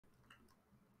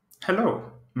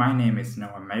Hello, my name is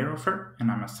Noah Mayhofer and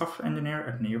I'm a software engineer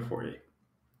at Neo4j.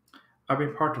 I've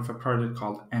been part of a project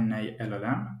called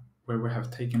LLM, where we have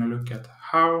taken a look at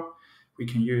how we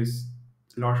can use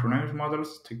large language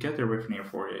models together with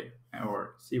Neo4j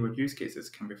or see what use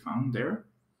cases can be found there.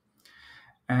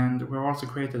 And we've also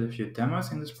created a few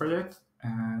demos in this project.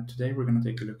 Today we're going to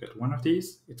take a look at one of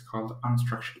these. It's called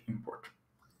unstructured import.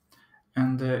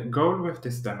 And the goal with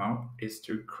this demo is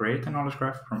to create a knowledge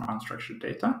graph from unstructured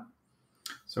data.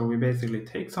 So we basically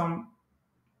take some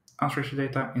unstructured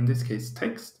data, in this case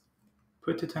text,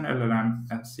 put it in LLM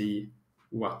and see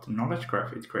what knowledge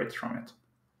graph it creates from it.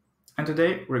 And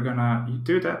today we're gonna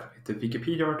do that with the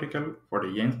Wikipedia article for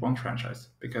the James Bond franchise,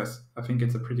 because I think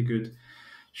it's a pretty good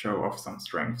show of some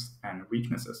strengths and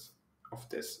weaknesses of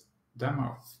this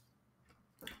demo.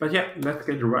 But yeah, let's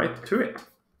get right to it.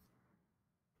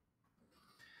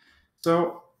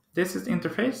 So this is the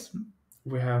interface.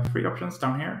 We have three options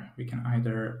down here. We can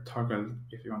either toggle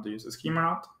if you want to use a schema or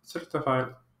not, select a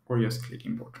file, or just click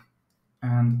import.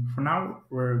 And for now,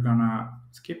 we're gonna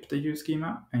skip the use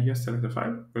schema and just select the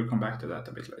file. We'll come back to that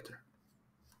a bit later.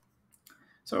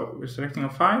 So we're selecting a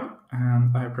file,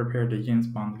 and I prepared the James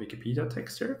Bond Wikipedia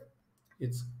text here.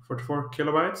 It's 44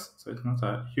 kilobytes, so it's not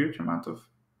a huge amount of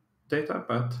data,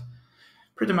 but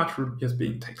pretty much for just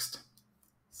being text.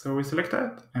 So we select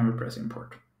that and we press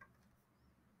import.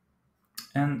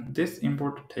 And this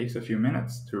import takes a few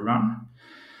minutes to run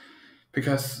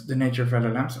because the nature of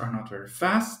LLMs are not very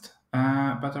fast,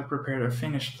 but I prepared a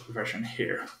finished version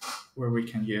here where we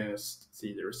can just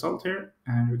see the result here,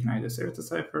 and we can either save it as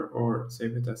Cypher or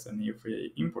save it as a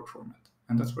Neo4j import format.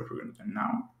 And that's what we're going to do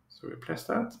now. So we press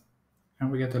that and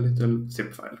we get a little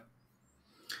zip file.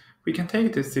 We can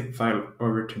take this zip file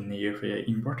over to Neo4j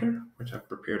importer, which I've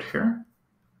prepared here.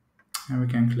 And we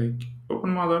can click open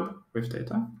model with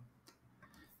data,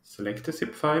 select the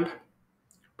zip file,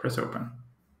 press open.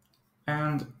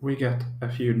 And we get a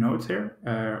few nodes here,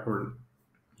 or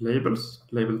label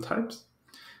types.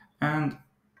 And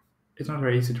it's not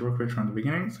very easy to work with from the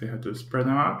beginning, so you have to spread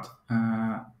them out.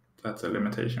 That's a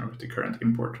limitation with the current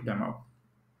import demo.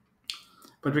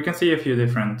 But we can see a few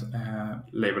different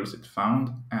labels it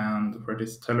found. And for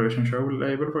this television show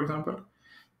label, for example,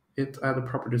 it added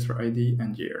properties for ID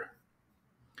and year.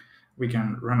 We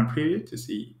can run a preview to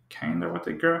see kind of what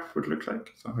the graph would look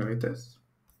like, something like this.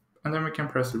 And then we can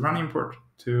press run import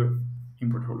to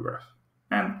import whole graph.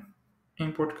 And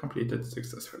import completed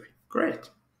successfully. Great.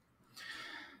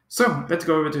 So let's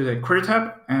go over to the query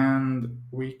tab, and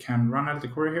we can run out the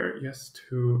query here just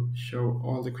to show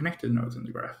all the connected nodes in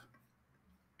the graph.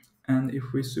 And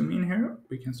if we zoom in here,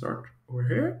 we can start over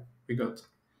here. We got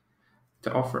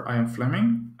the author Ian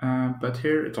Fleming, but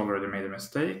here it already made a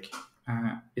mistake.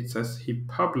 It says he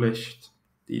published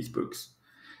these books.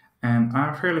 And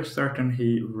I'm fairly certain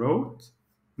he wrote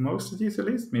most of these at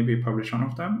least, maybe he published one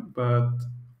of them, but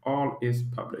all is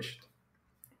published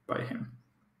by him.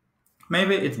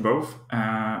 Maybe it's both,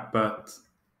 but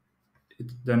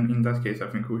then in that case, I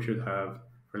think we should have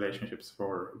relationships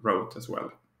for wrote as well.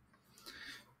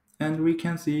 And we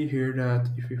can see here that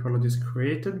if we follow this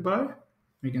created by,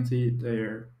 we can see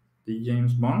there the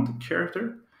James Bond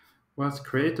character was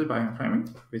created by Ian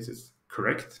Fleming, which is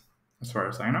correct as far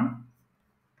as I know.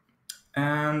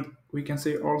 And we can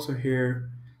see also here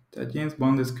that James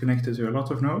Bond is connected to a lot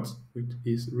of nodes, which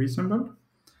is reasonable.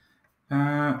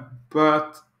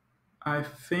 But I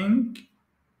think,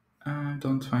 I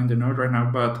don't find the node right now,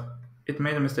 but it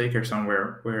made a mistake here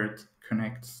somewhere where it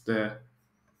connects the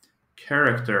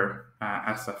character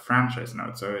as a franchise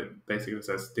node. So it basically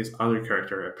says this other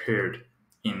character appeared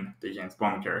in the James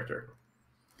Bond character.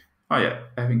 Oh yeah,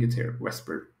 I think it's here,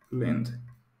 Wesper Lind.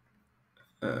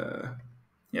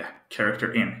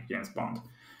 Character in James Bond,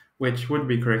 which would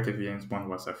be correct if James Bond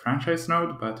was a franchise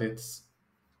node, but it's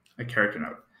a character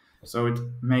node. So it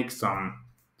makes some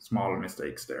small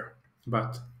mistakes there.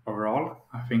 But overall,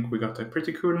 I think we got a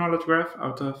pretty cool knowledge graph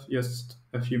out of just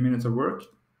a few minutes of work.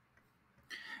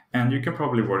 And you can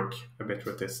probably work a bit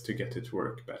with this to get it to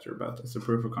work better, but as a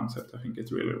proof of concept, I think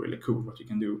it's really, really cool what you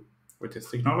can do with this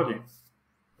technology.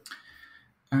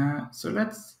 So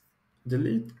let's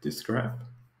delete this graph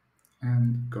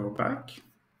and go back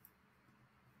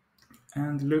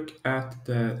and look at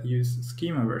the use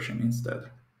schema version instead.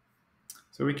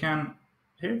 So we can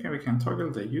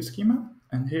toggle the use schema,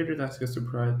 and here it asks us to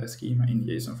provide a schema in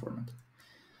JSON format.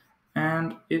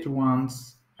 And it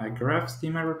wants a graph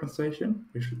schema representation,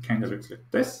 which kind of looks like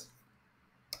this.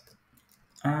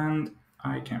 And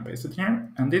I can paste it here.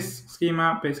 And this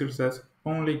schema basically says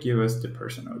only give us the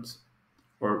person nodes,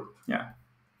 or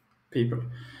people.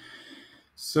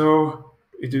 So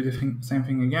we do the same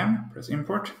thing again, press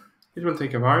import. It will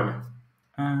take a while,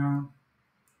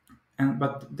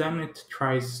 but then it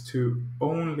tries to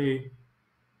only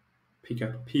pick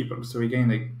up people. So again,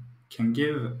 they can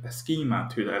give a schema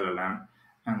to the LLM,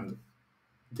 and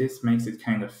this makes it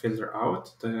kind of filter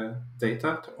out the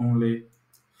data to only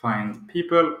find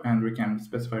people, and we can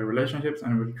specify relationships,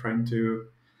 and we're trying to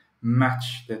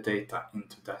match the data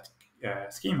into that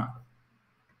schema.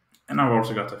 And I've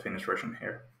also got a finished version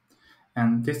here.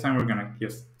 And this time we're gonna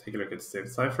just take a look at the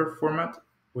cipher format,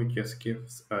 which just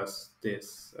gives us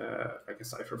this like a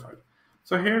cipher file.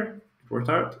 So here it worked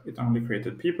out. It only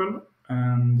created people,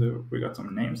 and we got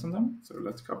some names on them. So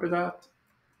let's copy that,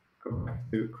 go back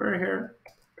to query here,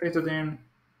 paste it in,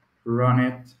 run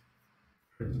it,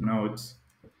 create nodes,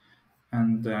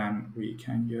 and then we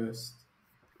can just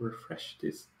refresh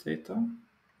this data,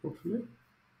 hopefully.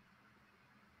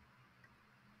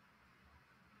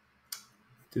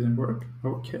 Didn't work.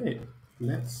 Okay,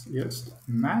 let's just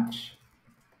match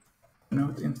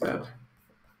node instead.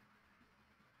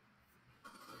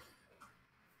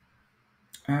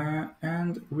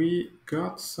 And we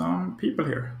got some people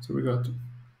here. So we got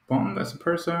Bond as a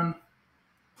person,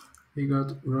 we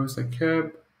got Rosa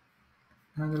Keb,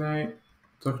 Adelaide,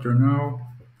 Dr. No.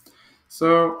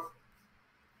 So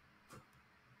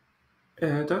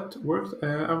that worked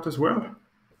out as well.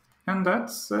 And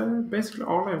that's basically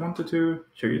all I wanted to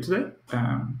show you today.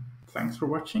 Thanks for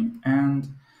watching, and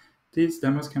these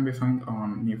demos can be found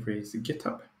on Newfree's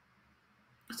GitHub.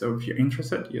 So if you're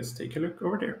interested, just take a look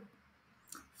over there.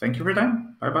 Thank you for your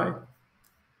time. Bye bye.